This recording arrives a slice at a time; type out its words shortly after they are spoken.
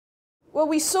Well,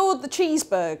 we saw the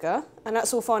cheeseburger, and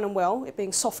that's all fine and well, it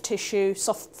being soft tissue,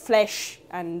 soft flesh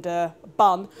and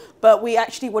bun, but we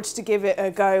actually wanted to give it a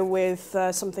go with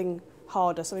something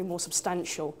harder, something more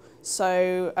substantial.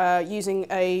 So using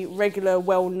a regular,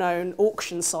 well-known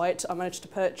auction site, I managed to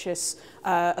purchase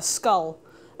a skull,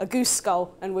 a goose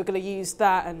skull, and we're going to use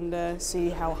that and see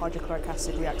how hydrochloric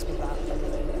acid reacts with that.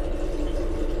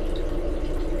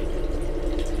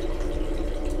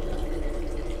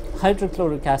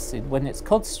 Hydrochloric acid, when it's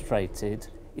concentrated,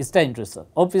 is dangerous.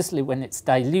 Obviously, when it's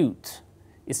dilute,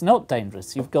 it's not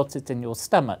dangerous. You've got it in your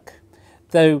stomach.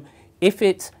 Though, if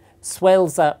it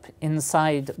wells up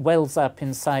inside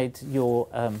your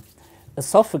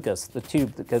esophagus, the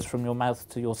tube that goes from your mouth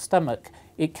to your stomach,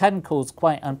 it can cause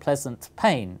quite unpleasant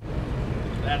pain.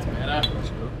 That's better.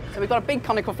 So we've got a big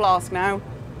conical flask now,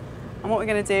 and what we're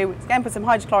going to do is again put some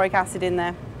hydrochloric acid in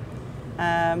there.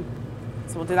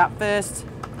 So we'll do that first.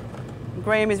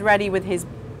 Graham is ready with his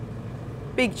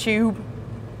big tube.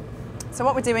 So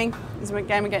what we're doing is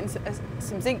again we're getting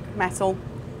some zinc metal.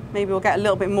 Maybe we'll get a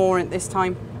little bit more in this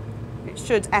time. It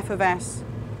should effervesce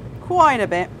quite a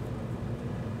bit.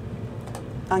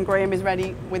 And Graham is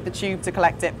ready with the tube to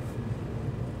collect it.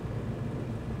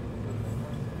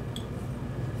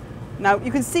 Now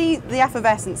you can see the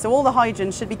effervescence, so all the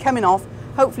hydrogen should be coming off,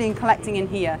 hopefully and collecting in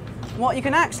here. What you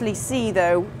can actually see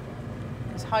though,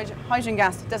 is hydrogen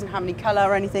gas doesn't have any colour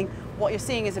or anything. What you're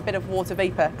seeing is a bit of water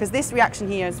vapour, because this reaction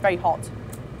here is very hot.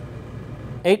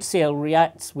 HCl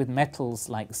reacts with metals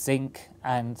like zinc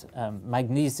and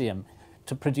magnesium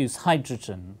to produce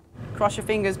hydrogen. Cross your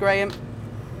fingers, Graham.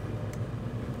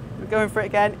 We're going for it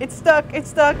again. It's stuck, it's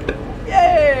stuck.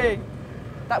 Yay!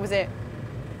 That was it.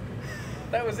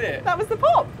 That was it? That was the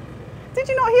pop. Did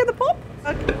you not hear the pop?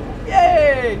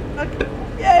 Yay!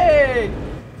 Yay!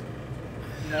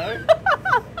 No?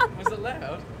 Was it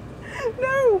loud?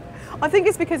 No. I think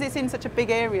it's because it's in such a big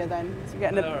area then. So you're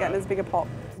getting this bigger pop.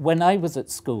 When I was at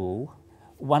school,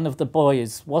 one of the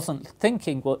boys wasn't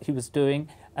thinking what he was doing,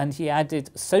 and he added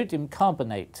sodium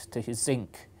carbonate to his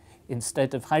zinc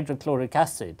instead of hydrochloric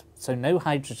acid, so no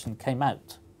hydrogen came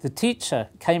out. The teacher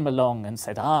came along and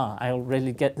said, I'll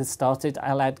really get this started.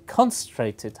 I'll add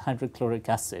concentrated hydrochloric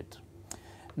acid.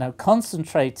 Now,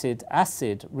 concentrated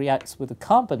acid reacts with a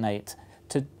carbonate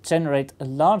to generate a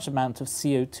large amount of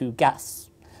CO2 gas.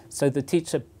 So the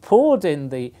teacher poured in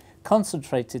the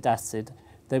concentrated acid,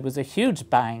 there was a huge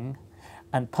bang,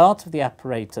 and part of the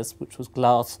apparatus, which was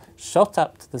glass, shot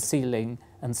up to the ceiling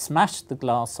and smashed the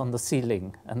glass on the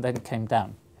ceiling and then came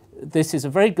down. This is a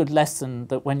very good lesson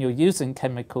that when you're using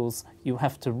chemicals, you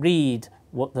have to read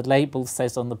what the label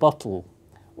says on the bottle,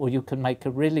 or you can make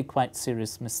a really quite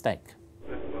serious mistake.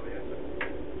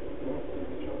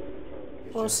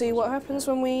 We'll see what happens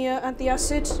when we add the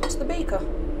acid to the beaker.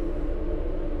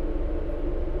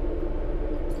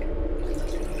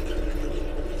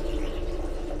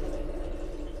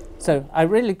 So I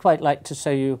really quite like to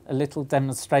show you a little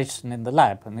demonstration in the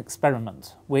lab, an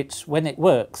experiment, which when it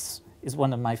works is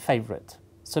one of my favourite.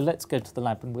 So let's go to the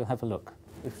lab and we'll have a look,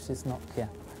 if she's not here.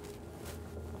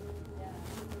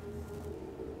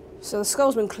 So the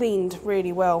skull's been cleaned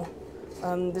really well.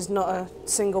 There's not a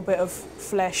single bit of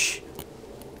flesh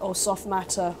or soft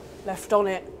matter left on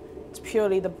it. It's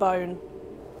purely the bone.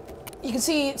 You can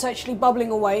see it's actually bubbling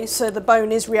away, so the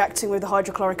bone is reacting with the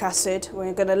hydrochloric acid.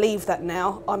 We're going to leave that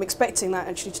now. I'm expecting that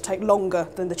actually to take longer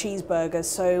than the cheeseburger,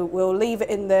 so we'll leave it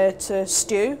in there to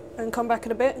stew and come back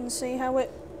in a bit and see how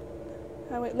it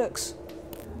looks.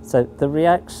 So the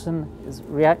reaction is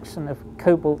reaction of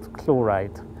cobalt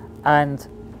chloride, and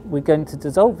we're going to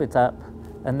dissolve it up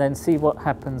and then see what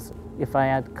happens if I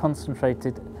add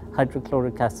concentrated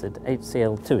hydrochloric acid,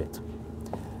 HCl, to it.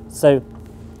 So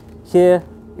here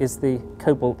is the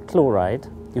cobalt chloride.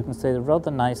 You can see the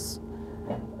rather nice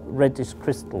reddish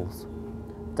crystals.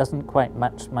 Doesn't quite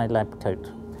match my lab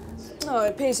coat. No, it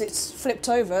appears it's flipped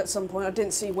over at some point. I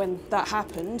didn't see when that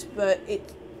happened, but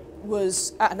it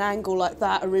was at an angle like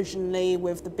that originally,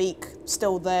 with the beak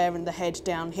still there and the head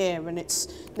down here, and it's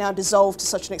now dissolved to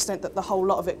such an extent that the whole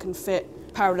lot of it can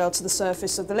fit parallel to the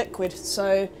surface of the liquid.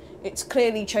 So it's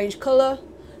clearly changed colour,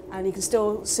 and you can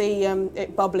still see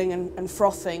it bubbling and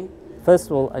frothing. First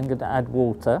of all, I'm going to add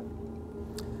water,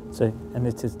 and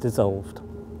it is dissolved.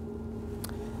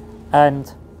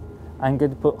 And I'm going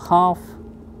to put half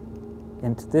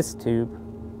into this tube,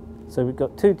 so we've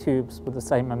got two tubes with the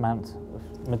same amount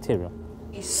of material.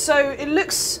 So it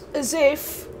looks as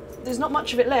if there's not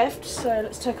much of it left, so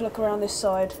let's take a look around this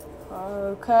side.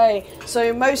 Okay,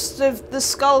 so most of the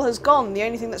skull has gone. The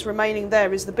only thing that's remaining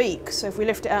there is the beak. So if we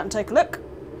lift it out and take a look.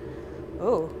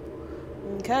 Oh,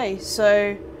 okay,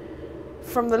 so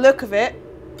from the look of it,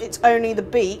 it's only the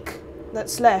beak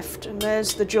that's left, and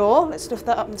there's the jaw. Let's lift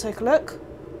that up and take a look.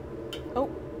 Oh,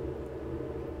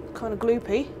 kind of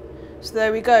gloopy. So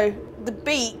there we go. The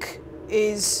beak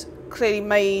is clearly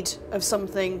made of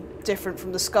something different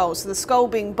from the skull. So the skull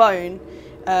being bone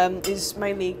is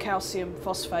mainly calcium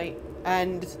phosphate,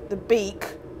 and the beak,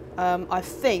 I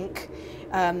think,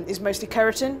 is mostly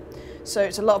keratin. So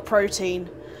it's a lot of protein,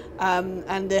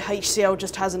 and the HCl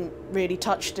just hasn't really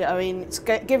touched it. I mean, it's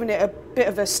given it a bit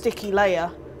of a sticky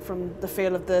layer from the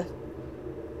feel of the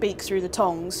beak through the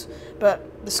tongs,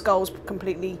 but the skull's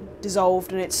completely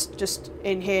dissolved and it's just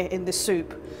in here in this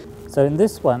soup. So in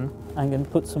this one, I'm going to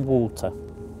put some water.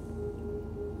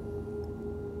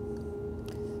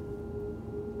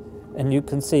 And you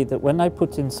can see that when I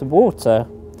put in some water,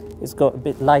 it's got a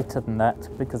bit lighter than that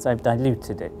because I've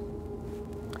diluted it.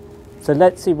 So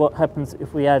let's see what happens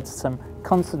if we add some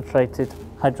concentrated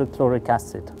hydrochloric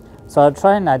acid. So I'll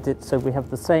try and add it so we have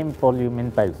the same volume in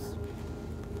both.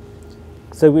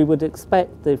 So we would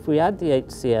expect that if we add the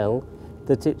HCl,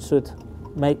 that it should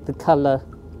make the colour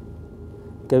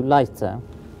go lighter.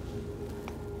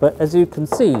 But as you can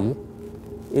see,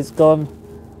 it's gone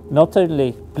not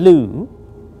only blue,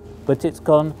 but it's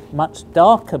gone much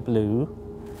darker blue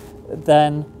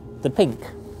than the pink.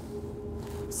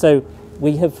 So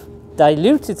we have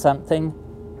diluted something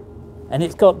and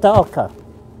it's got darker.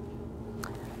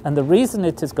 And the reason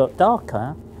it has got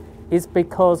darker is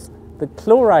because the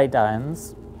chloride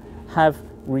ions have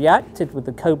reacted with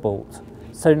the cobalt.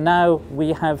 So now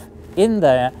we have in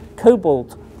there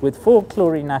cobalt with 4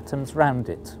 chlorine atoms round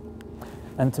it.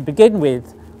 And to begin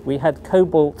with, we had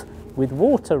cobalt with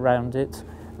water round it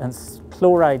and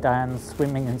chloride ions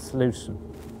swimming in solution.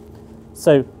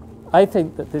 So I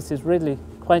think that this is really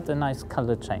quite a nice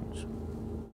colour change.